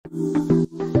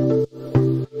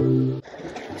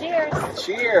Cheers!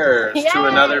 Cheers Yay! to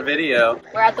another video.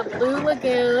 We're at the Blue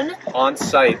Lagoon. On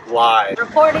site, live.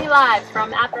 Reporting live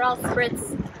from Aperol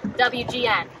Spritz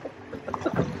WGN.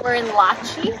 We're in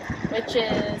Latchi, which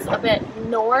is a bit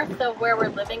north of where we're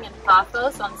living in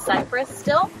Paphos on Cyprus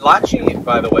still. Latchi,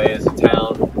 by the way, is a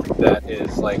town that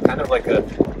is like kind of like a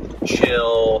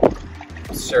chill,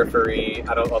 surfery,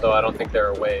 although I don't think there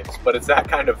are waves, but it's that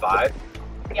kind of vibe.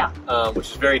 Yeah.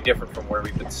 Which is very different from where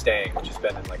we've been staying, which has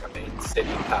been in like a main city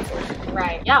in Paphos.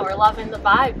 Right. Yeah, we're loving the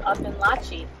vibe up in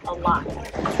Latchi a lot.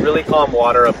 It's really calm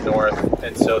water up north,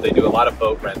 and so they do a lot of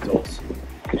boat rentals.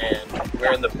 And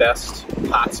we're in the best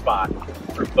hot spot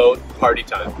for boat party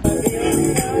time.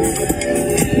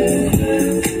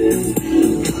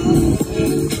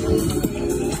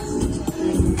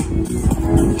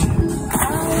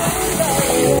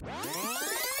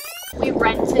 We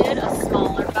rented a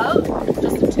smaller boat,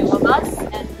 just the two of us,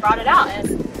 and brought it out.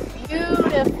 And it's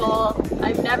beautiful.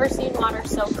 I've never seen water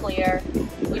so clear.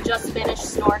 We just finished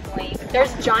snorkeling.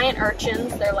 There's giant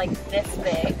urchins. They're like this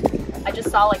big. I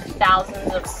just saw like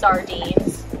thousands of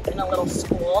sardines in a little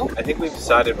school. I think we've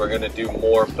decided we're going to do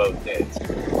more boat days.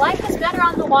 Life is better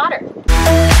on the water.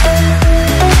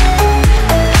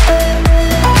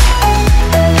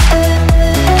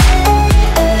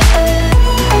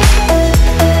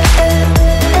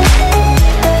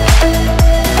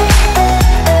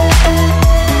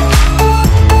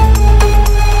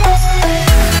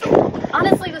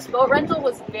 Honestly, this boat rental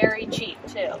was very cheap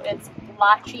too. It's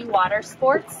Latchi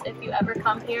Watersports, if you ever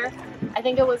come here. I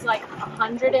think it was like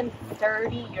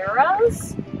 130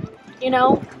 euros. You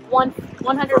know,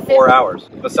 150 for 4 hours.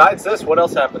 Besides this, what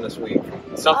else happened this week?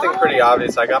 Something pretty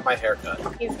obvious. I got my hair cut.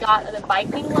 He's got the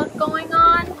biking look going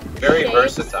on. Very Shaved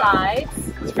versatile. Sides.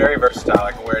 It's very versatile.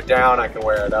 I can wear it down, I can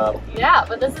wear it up. Yeah,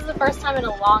 but this is the first time in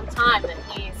a long time that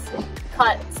he's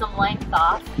cut some length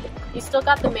off. He's still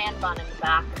got the man bun in the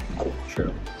back.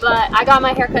 True. But I got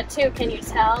my hair cut too, can you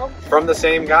tell? From the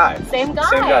same guy. Same guy.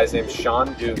 Same guy. His name's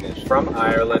Sean Dugan. He's from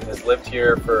Ireland, has lived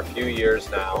here for a few years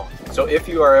now. So if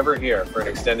you are ever here for an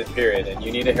extended period and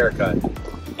you need a haircut,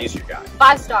 he's your guy.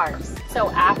 5 stars. So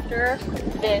after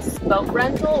this boat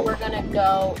rental, we're gonna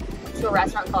go to a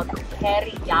restaurant called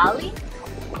Periali.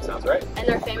 Sounds right. And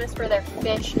they're famous for their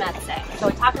fish meze. So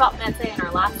we talked about meze in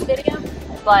our last video,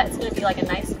 but it's gonna be like a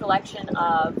nice collection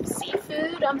of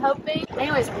seafood, I'm hoping.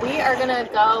 Anyways, we are gonna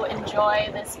go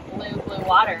enjoy this blue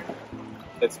water.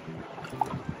 It's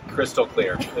crystal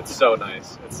clear. It's so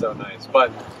nice. It's so nice.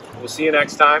 But we'll see you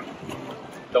next time.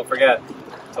 Don't forget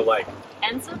to like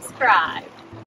And subscribe.